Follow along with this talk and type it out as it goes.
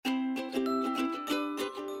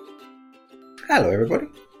Hello everybody,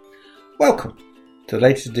 welcome to the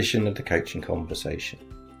latest edition of the Coaching Conversation.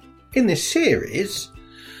 In this series,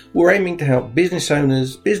 we're aiming to help business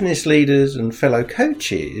owners, business leaders and fellow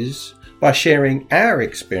coaches by sharing our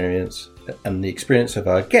experience and the experience of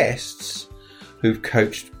our guests who've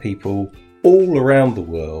coached people all around the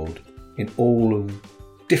world in all of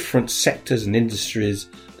different sectors and industries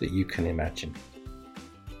that you can imagine.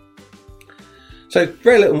 So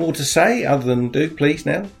very little more to say other than please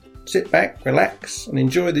now sit back, relax and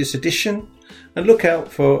enjoy this edition, and look out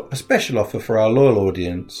for a special offer for our loyal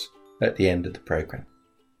audience at the end of the programme.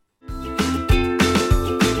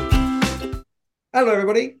 Hello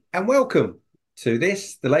everybody and welcome to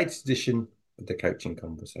the latest edition of the Coaching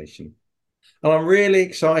Conversation. And I'm really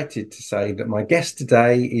excited to say that my guest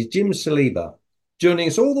today is Jim Saliba, joining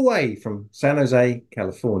us all the way from San Jose,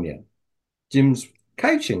 California. Jim's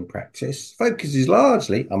coaching practice focuses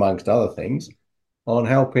largely, amongst other things, on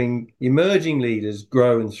helping emerging leaders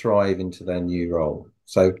grow and thrive into their new role.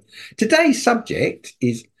 So today's subject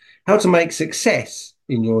is how to make success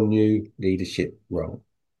in your new leadership role.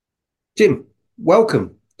 Jim,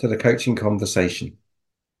 welcome to the Coaching Conversation.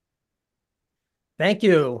 Thank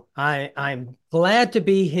you. I'm glad to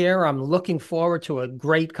be here. I'm looking forward to a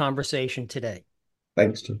great conversation today.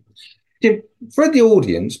 Thanks, Jim. Jim, for the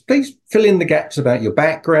audience, please fill in the gaps about your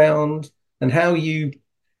background and how you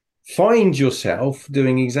find yourself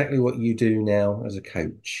doing exactly what you do now as a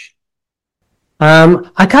coach.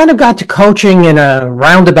 I kind of got to coaching in a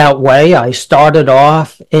roundabout way. I started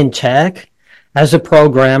off in tech as a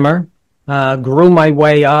programmer, grew my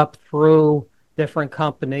way up through different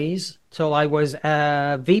companies till I was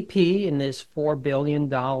a VP in this $4 billion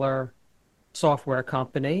software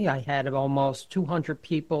company. I had almost 200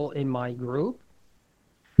 people in my group.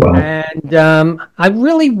 Wow. And I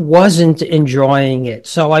really wasn't enjoying it.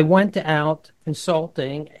 So I went out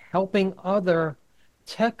consulting, helping other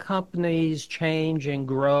tech companies change and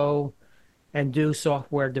grow and do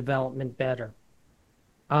software development better.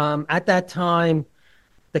 At that time,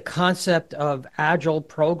 the concept of agile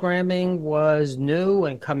programming was new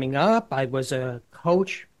and coming up. I was a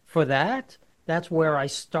coach for that. That's where I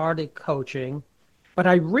started coaching. But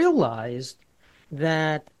I realized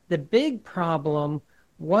that the big problem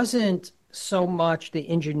wasn't so much the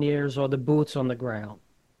engineers or the boots on the ground.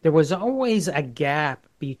 There was always a gap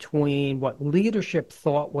between what leadership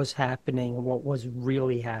thought was happening and what was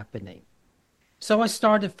really happening. So I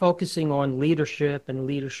started focusing on leadership and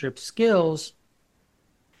leadership skills,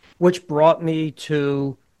 which brought me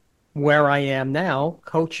to where I am now,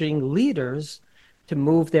 coaching leaders to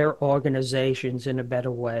move their organizations in a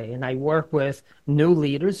better way. And I work with new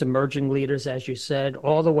leaders, emerging leaders, as you said,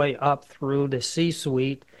 all the way up through the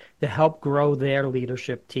C-suite to help grow their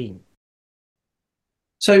leadership team.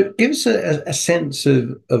 So give us a sense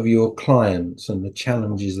of your clients and the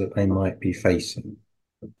challenges that they might be facing.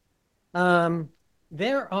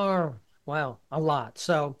 There are, a lot.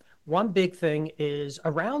 So one big thing is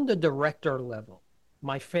around the director level.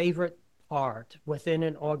 My favorite part within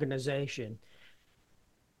an organization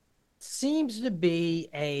seems to be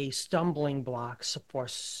a stumbling block for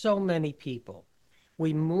so many people.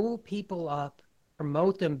 We move people up,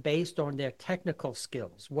 promote them based on their technical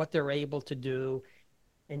skills, what they're able to do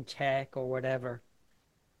in tech or whatever.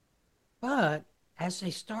 But as they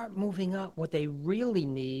start moving up, what they really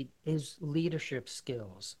need is leadership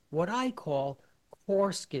skills, what I call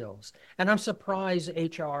core skills. And I'm surprised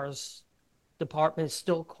HR's departments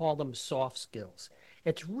still call them soft skills.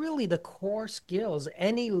 It's really the core skills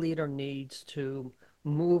any leader needs to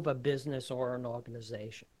move a business or an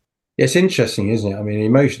organization. It's interesting, isn't it? I mean,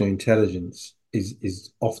 emotional intelligence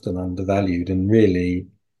is often undervalued, and really,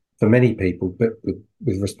 for many people, but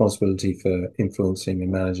with responsibility for influencing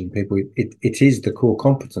and managing people, it is the core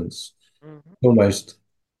competence. Mm-hmm. Almost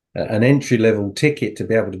an entry-level ticket to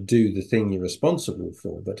be able to do the thing you're responsible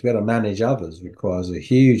for, but to be able to manage others requires a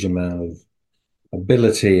huge amount of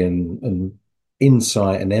ability and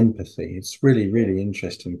insight and empathy. It's really, really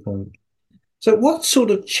interesting point. So what sort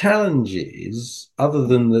of challenges, other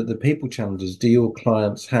than the people challenges, do your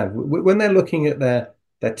clients have when they're looking at their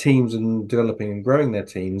teams and developing and growing their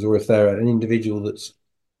teams, or if they're an individual that's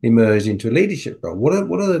emerged into a leadership role? What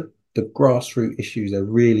are the grassroots issues they're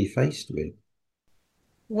really faced with?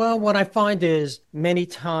 Well, what I find is many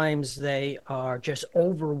times they are just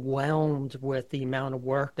overwhelmed with the amount of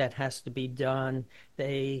work that has to be done.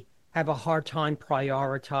 They have a hard time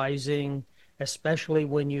prioritizing, especially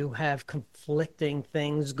when you have conflicting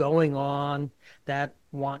things going on that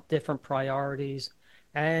want different priorities.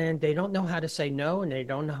 And they don't know how to say no, and they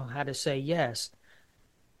don't know how to say yes.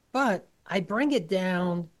 But I bring it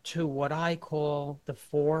down to what I call the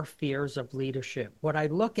four fears of leadership. What I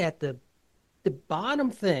look at the bottom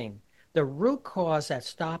thing, the root cause that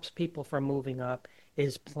stops people from moving up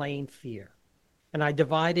is plain fear. And I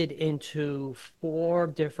divide it into four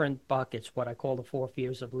different buckets, what I call the four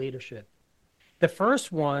fears of leadership. The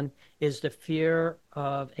first one is the fear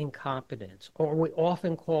of incompetence, or we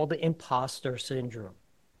often call the imposter syndrome.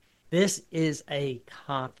 This is a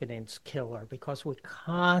confidence killer because we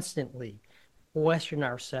constantly question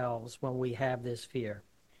ourselves when we have this fear.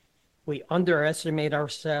 We underestimate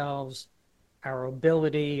ourselves, our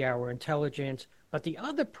ability, our intelligence. But the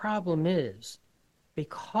other problem is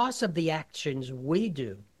because of the actions we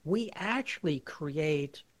do, we actually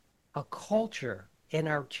create a culture in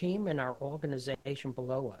our team and our organization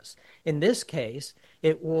below us. In this case,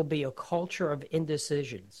 it will be a culture of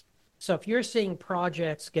indecisions. So if you're seeing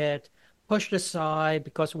projects get pushed aside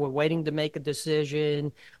because we're waiting to make a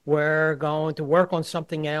decision, we're going to work on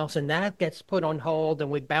something else, and that gets put on hold and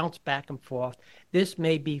we bounce back and forth, this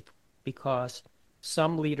may be because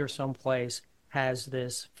some leader someplace has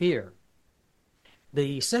this fear.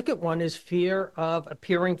 The second one is fear of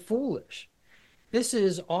appearing foolish. This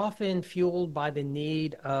is often fueled by the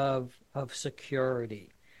need of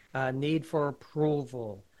security, need for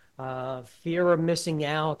approval, fear of missing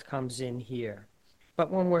out comes in here.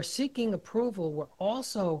 But when we're seeking approval, we're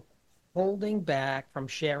also holding back from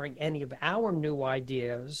sharing any of our new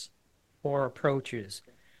ideas or approaches,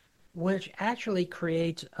 which actually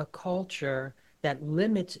creates a culture that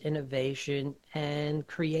limits innovation and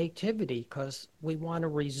creativity because we want to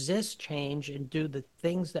resist change and do the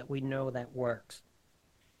things that we know that works.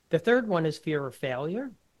 The third one is fear of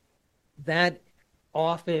failure. That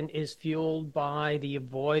often is fueled by the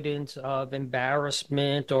avoidance of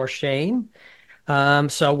embarrassment or shame.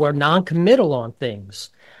 So we're non-committal on things.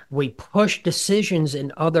 We push decisions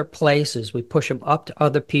in other places. We push them up to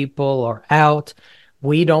other people or out.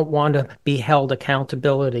 We don't want to be held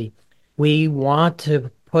accountability. We want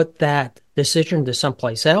to put that decision to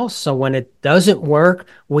someplace else. So when it doesn't work,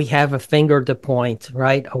 we have a finger to point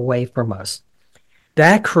right away from us.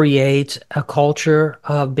 That creates a culture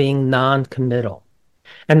of being non-committal.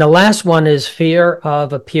 And the last one is fear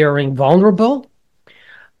of appearing vulnerable.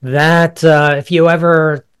 That if you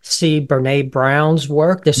ever see Brene Brown's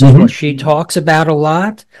work, this is what Hmm. she talks about a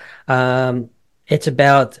lot. Um, it's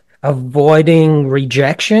about avoiding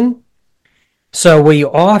rejection. So we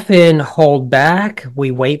often hold back,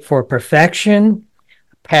 we wait for perfection.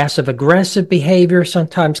 Passive aggressive behavior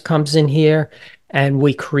sometimes comes in here, and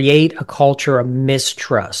we create a culture of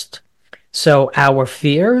mistrust. So our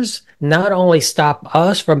fears not only stop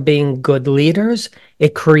us from being good leaders,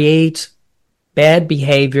 it creates bad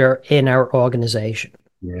behavior in our organization.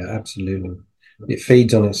 Yeah, absolutely. It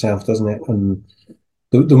feeds on itself, doesn't it? And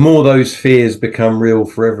the more those fears become real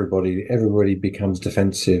for everybody, everybody becomes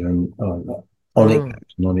defensive and on it Mm.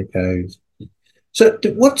 goes and on it goes. So,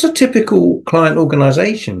 what's a typical client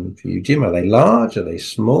organization for you, Jim? Are they large? Are they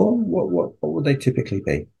small? What would they typically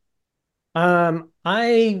be?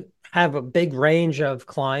 I have a big range of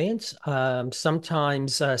clients,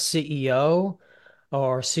 sometimes CEO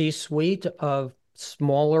or C-suite of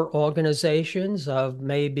smaller organizations of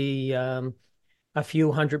maybe a few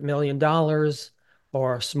 $100 million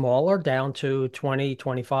or smaller down to 20,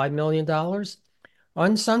 $25 million.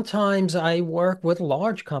 And sometimes I work with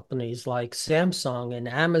large companies like Samsung and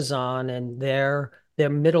Amazon and their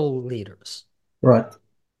middle leaders. Right.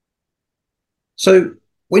 So,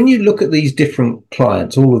 when you look at these different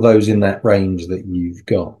clients, all of those in that range that you've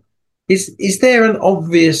got, is there an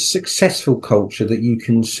obvious successful culture that you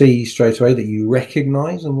can see straight away that you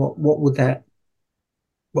recognize, and what would that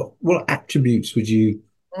what attributes would you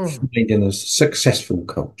Mm. find in a successful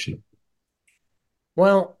culture?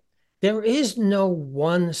 Well, there is no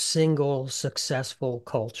one single successful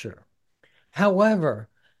culture. However,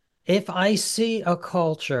 if I see a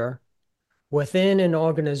culture within an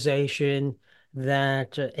organization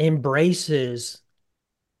that embraces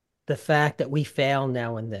the fact that we fail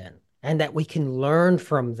now and then and that we can learn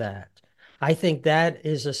from that, I think that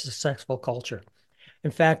is a successful culture.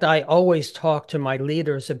 In fact, I always talk to my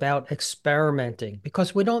leaders about experimenting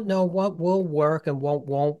because we don't know what will work and what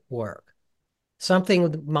won't work.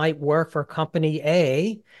 Something might work for company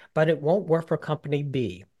A, but it won't work for company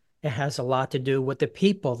B. It has a lot to do with the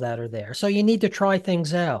people that are there. So you need to try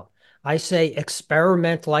things out. I say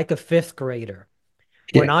experiment like a fifth grader.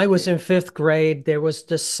 When Yeah, I was in fifth grade, there was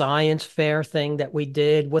the science fair thing that we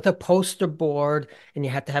did with a poster board, and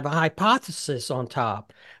you had to have a hypothesis on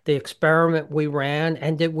top. The experiment we ran,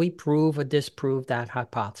 and did we prove or disprove that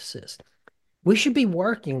hypothesis? We should be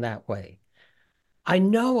working that way. I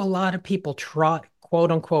know a lot of people try,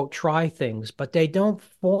 quote unquote, try things, but they don't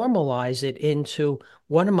formalize it into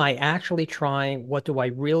what am I actually trying? What do I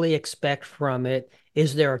really expect from it?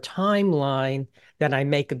 Is there a timeline that I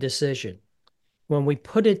make a decision? When we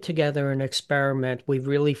put it together in an experiment, we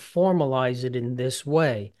really formalize it in this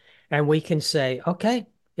way. And we can say, okay,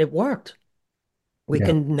 it worked. We Yeah.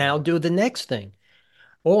 can now do the next thing.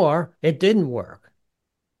 Or it didn't work.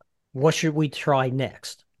 What should we try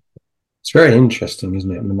next? It's very interesting,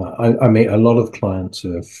 isn't it? I mean, I meet a lot of clients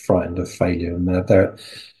who are frightened of failure, and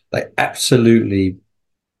they absolutely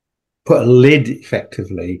put a lid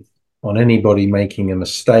effectively on anybody making a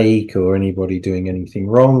mistake or anybody doing anything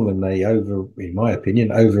wrong, and they in my opinion,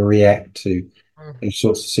 overreact to Mm. those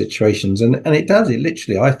sorts of situations. And it does, it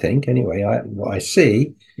literally, I think, anyway, what I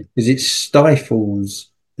see is it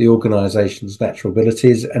stifles the organization's natural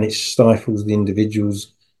abilities and it stifles the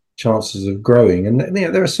individual's chances of growing. And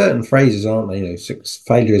there are certain phrases, aren't there?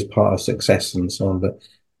 Failure is part of success and so on. But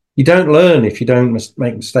you don't learn if you don't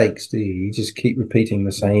make mistakes, do you? You just keep repeating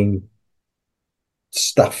the same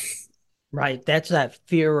stuff. Right. That's that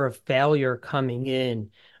fear of failure coming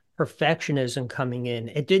in, perfectionism coming in.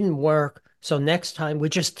 It didn't work. So next time we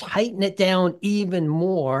just tighten it down even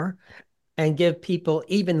more and give people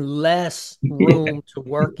even less Yeah. room to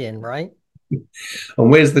work in, right? And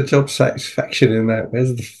where's the job satisfaction in that?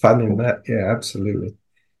 Where's the fun in that? Yeah, absolutely.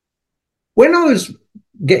 When I was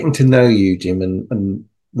getting to know you, Jim, and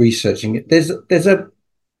researching it, there's a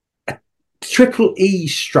triple E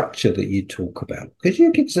structure that you talk about. Could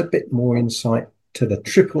you give us a bit more insight to the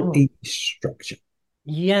triple Oh, E structure?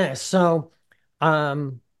 yeah. So,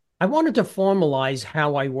 um, I wanted to formalize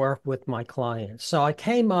how I work with my clients. So I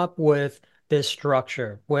came up with this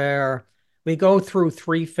structure where we go through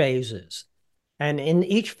three phases. And in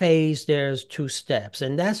each phase, there's two steps.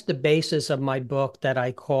 And that's the basis of my book that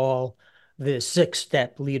I call the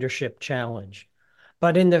six-step leadership challenge.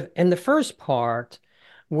 But in the first part,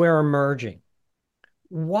 we're emerging.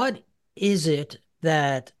 What is it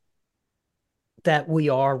that we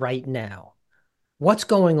are right now? What's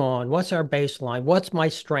going on? What's our baseline? What's my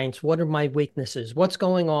strengths? What are my weaknesses? What's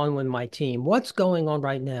going on with my team? What's going on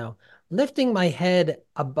right now? Lifting my head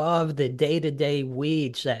above the day-to-day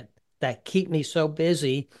weeds that keep me so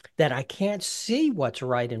busy that I can't see what's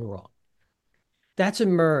right and wrong. That's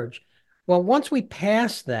emerge. Well, once we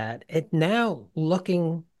pass that, it now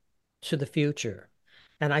looking to the future.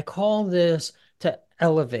 And I call this to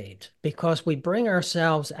elevate because we bring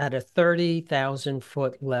ourselves at a 30,000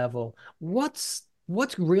 foot level. What's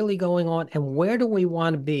really going on and where do we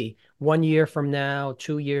want to be 1 year from now,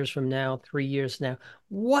 2 years from now, 3 years now?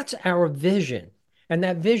 What's our vision? And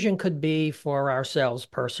that vision could be for ourselves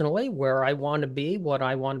personally, where I want to be, what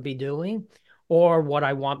I want to be doing, or what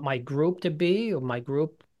I want my group to be, or my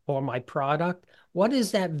group or my product. What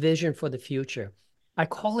is that vision for the future? I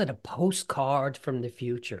call it a postcard from the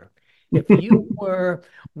future. If you were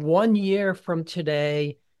 1 year from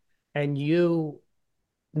today and you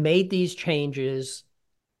made these changes,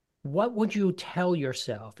 what would you tell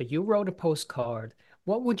yourself? If you wrote a postcard,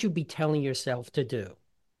 what would you be telling yourself to do?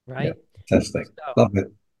 Yeah, Right? fantastic. So, Love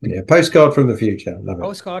it. Yeah, postcard from the future. Love it.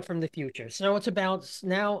 postcard from the future. So it's about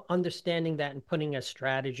now understanding that and putting a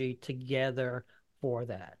strategy together for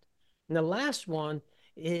that. And the last one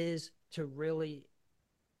is to really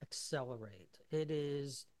accelerate. It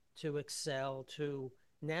is to excel, to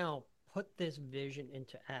now put this vision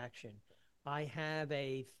into action. I have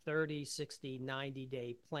a 30, 60,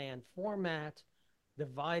 90-day plan format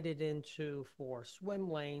divided into four swim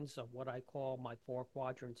lanes of what I call my four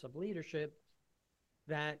quadrants of leadership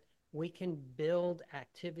that we can build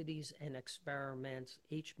activities and experiments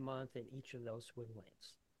each month in each of those swim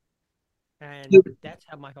lanes. And that's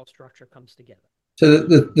how my whole structure comes together. So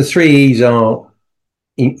the three E's are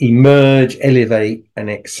emerge, elevate, and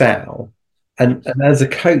excel. Yes. And as a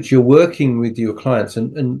coach, you're working with your clients.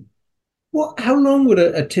 And how long would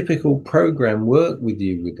a typical program work with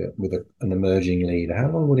you an emerging leader? How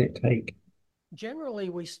long would it take? Generally,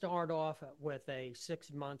 we start off with a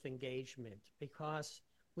 6 month engagement because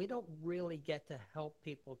we don't really get to help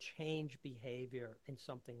people change behavior in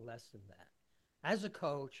something less than that. As a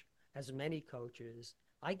coach, as many coaches,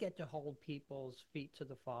 I get to hold people's feet to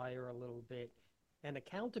the fire a little bit and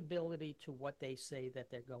accountability to what they say that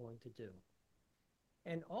they're going to do.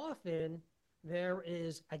 And often there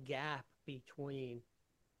is a gap between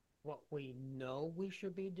what we know we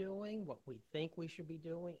should be doing, what we think we should be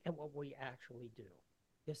doing, and what we actually do.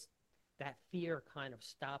 This that fear kind of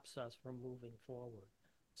stops us from moving forward.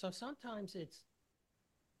 So sometimes it's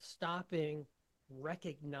stopping,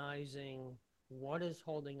 recognizing What is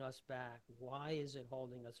holding us back? Why is it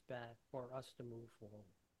holding us back for us to move forward?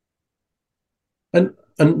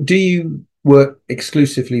 And do you work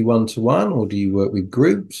exclusively one to one, or do you work with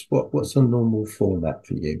groups? What's a normal format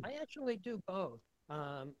for you? I actually do both.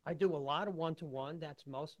 I do a lot of one-to-one. That's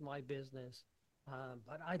most of my business.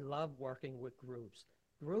 But I love working with groups.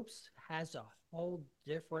 Groups has a whole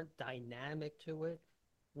different dynamic to it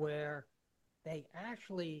where they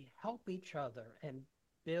actually help each other and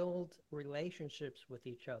build relationships with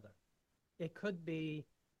each other. It could be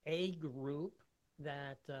a group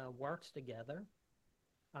that works together.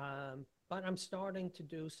 But I'm starting to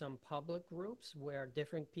do some public groups where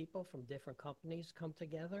different people from different companies come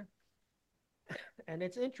together. And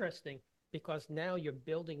it's interesting because now you're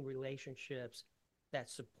building relationships that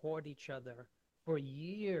support each other for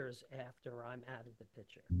years after I'm out of the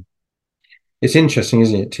picture. It's interesting,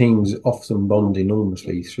 isn't it? Teams often bond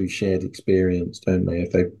enormously through shared experience, don't they?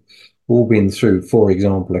 If they've all been through, for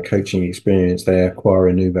example, a coaching experience, they acquire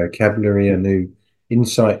a new vocabulary, a new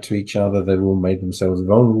insight to each other. They've all made themselves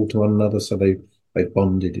vulnerable to one another, so they've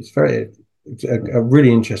bonded. It's a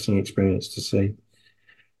really interesting experience to see.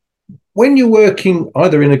 When you're working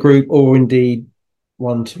either in a group or indeed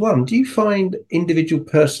one to one, do you find individual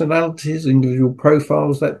personalities, individual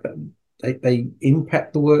profiles that they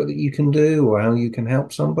impact the work that you can do or how you can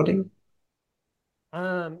help somebody?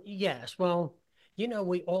 Yes, well,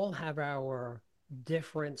 we all have our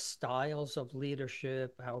different styles of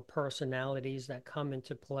leadership, our personalities that come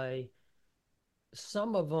into play.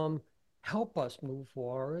 Some of them help us move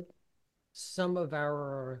forward. Some of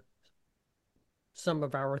our some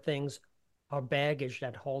of our things are baggage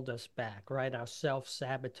that hold us back, right? Our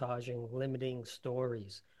self-sabotaging, limiting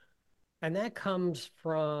stories. And that comes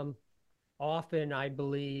from often, I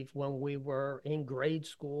believe, when we were in grade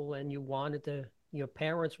school and your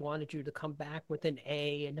parents wanted you to come back with an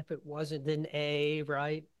A, and if it wasn't an A,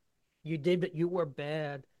 right, you were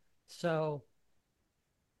bad. So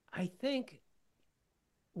I think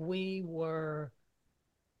we were,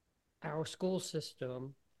 our school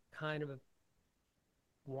system kind of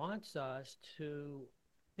wants us to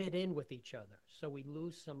fit in with each other. So we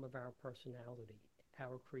lose some of our personality,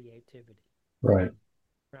 our creativity, Right.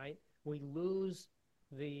 right? We lose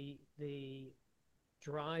the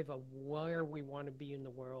drive of where we want to be in the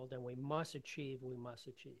world and we must achieve.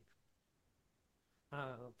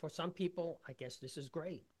 For some people, I guess this is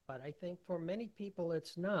great, but I think for many people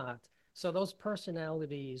it's not. So those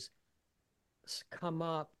personalities come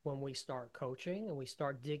up when we start coaching and we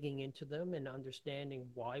start digging into them and understanding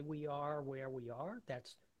why we are where we are.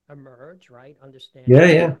 That's emerge, right? Yeah, Understanding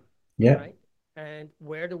yeah, that, yeah. right? And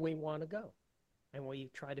where do we want to go? And we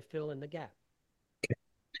try to fill in the gap.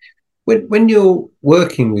 When you're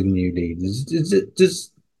working with new leaders,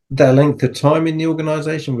 does their length of time in the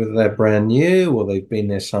organization, whether they're brand new or they've been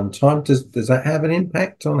there some time, does that have an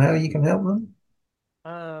impact on how you can help them?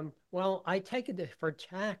 Well, I take it for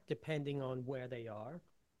tack depending on where they are.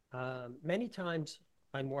 Many times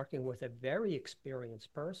I'm working with a very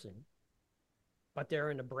experienced person, but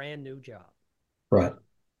they're in a brand new job, Right.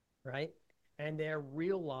 right? And they're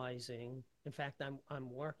realizing, in fact, I'm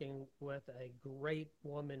working with a great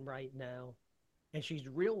woman right now, and she's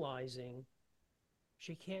realizing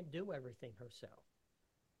she can't do everything herself,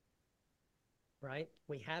 right?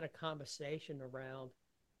 We had a conversation around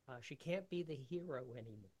she can't be the hero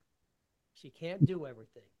anymore. She can't do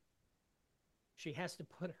everything. She has to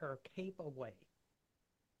put her cape away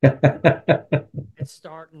and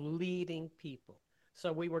start leading people.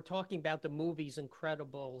 So we were talking about the movies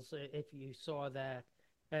Incredibles, if you saw that.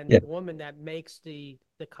 And Yeah. the woman that makes the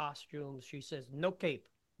costumes, she says, "No cape,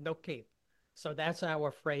 no cape." So that's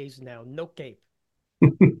our phrase now, no cape.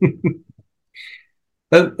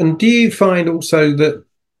 And do you find also that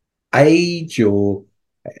age or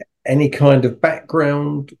any kind of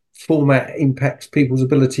background format impacts people's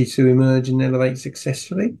ability to emerge and elevate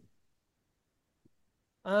successfully?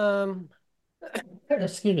 Um,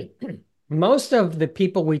 excuse me. Most of the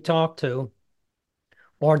people we talk to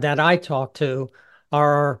or that I talk to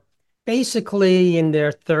are basically in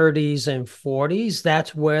their 30s and 40s.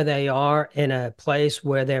 That's where they are in a place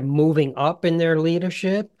where they're moving up in their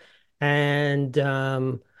leadership and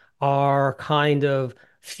are kind of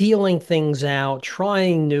feeling things out,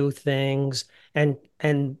 trying new things, and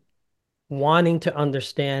wanting to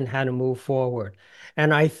understand how to move forward.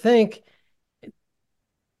 And I think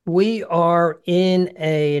we are in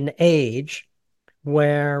an age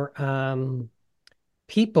where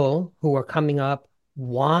people who are coming up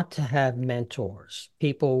want to have mentors.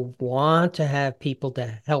 People want to have people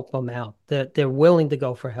to help them out. They're willing to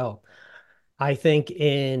go for help. I think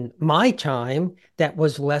in my time, that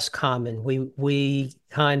was less common. We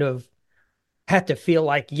kind of had to feel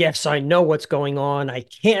like, yes, I know what's going on. I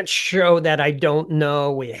can't show that I don't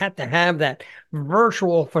know. We had to have that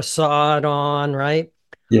virtual facade on, right?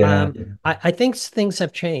 Yeah. Um, I think things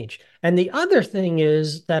have changed. And the other thing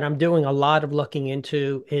is that I'm doing a lot of looking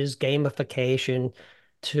into is gamification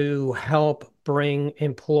to help bring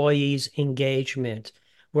employees engagement.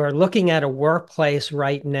 We're looking at a workplace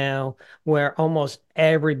right now where almost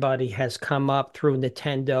everybody has come up through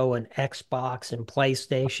Nintendo and Xbox and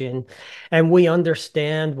PlayStation, and we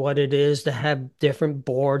understand what it is to have different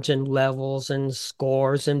boards and levels and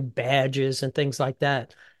scores and badges and things like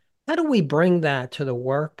that. How do we bring that to the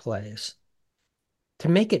workplace to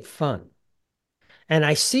make it fun? And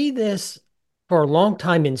I see this for a long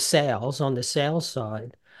time in sales, on the sales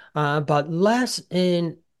side, but less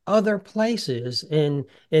in other places in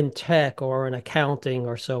tech or in accounting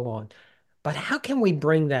or so on. But how can we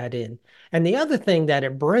bring that in? And the other thing that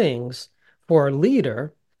it brings for a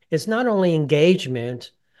leader is not only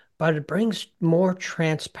engagement, but it brings more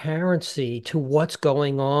transparency to what's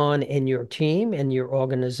going on in your team and your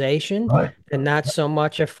organization, Right. and not so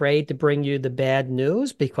much afraid to bring you the bad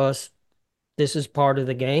news because this is part of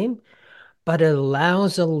the game, but it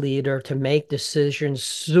allows a leader to make decisions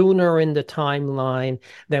sooner in the timeline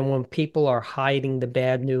than when people are hiding the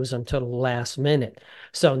bad news until the last minute.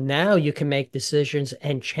 So now you can make decisions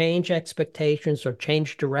and change expectations or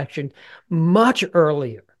change direction much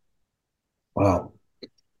earlier. Wow.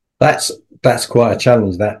 That's that's quite a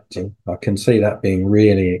challenge, that, Jim. I can see that being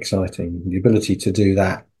really exciting. The ability to do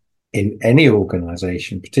that in any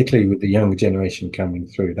organization, particularly with the younger generation coming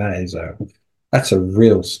through, that's a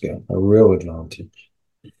real skill, a real advantage.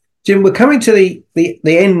 Jim, we're coming to the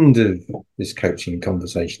end of this coaching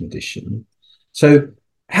conversation edition. So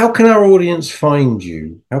how can our audience find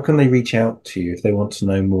you? How can they reach out to you if they want to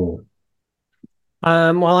know more?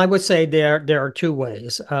 Well, I would say there are two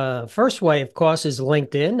ways. First way, of course, is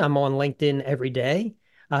LinkedIn. I'm on LinkedIn every day.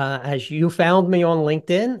 As you found me on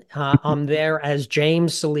LinkedIn, I'm there as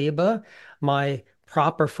James Saliba, my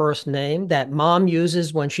proper first name that mom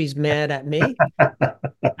uses when she's mad at me.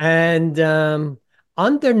 And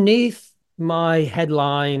underneath my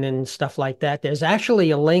headline and stuff like that, there's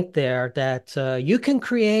actually a link there that you can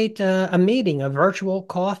create a meeting, a virtual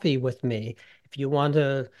coffee with me. If you want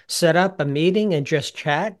to set up a meeting and just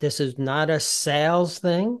chat, this is not a sales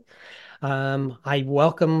thing. I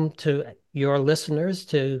welcome to your listeners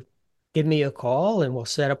to give me a call and we'll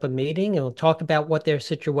set up a meeting and we'll talk about what their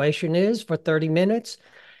situation is for 30 minutes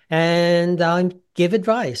and I'll give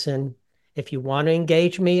advice. And if you want to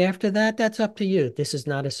engage me after that, that's up to you. This is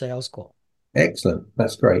not a sales call. Excellent.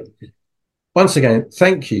 That's great. Once again,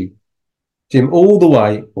 thank you, Jim, all the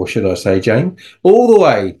way, or should I say, Jane, all the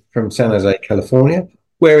way from San Jose, California,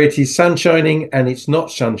 where it is sunshining and it's not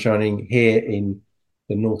sunshining here in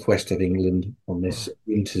the northwest of England on this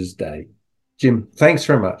winter's day. Jim, thanks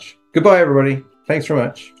very much. Goodbye, everybody. Thanks very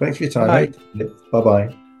much. Thanks for your time. Bye. Bye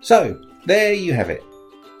bye. So, there you have it,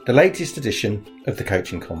 the latest edition of the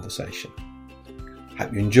Coaching Conversation.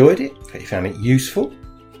 Hope you enjoyed it, hope you found it useful,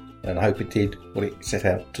 and I hope it did what it set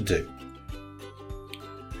out to do.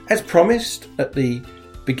 As promised at the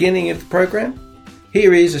beginning of the programme,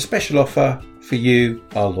 here is a special offer for you,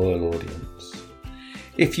 our loyal audience.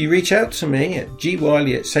 If you reach out to me at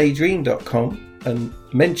gwiley@sagereen.com and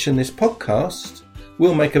mention this podcast,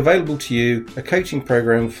 we'll make available to you a coaching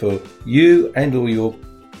programme for you and or your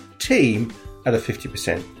team at a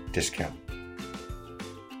 50% discount.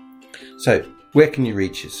 So, where can you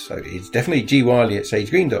reach us? So it's definitely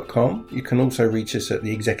gwiley@sagereen.com. You can also reach us at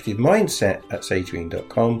the Executive Mindset at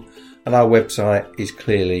sagereen.com, and our website is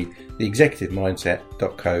clearly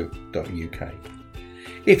theexecutivemindset.co.uk.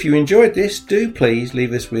 If you enjoyed this, do please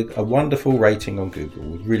leave us with a wonderful rating on Google.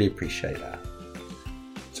 We'd really appreciate that.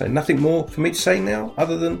 So nothing more for me to say now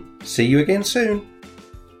other than see you again soon.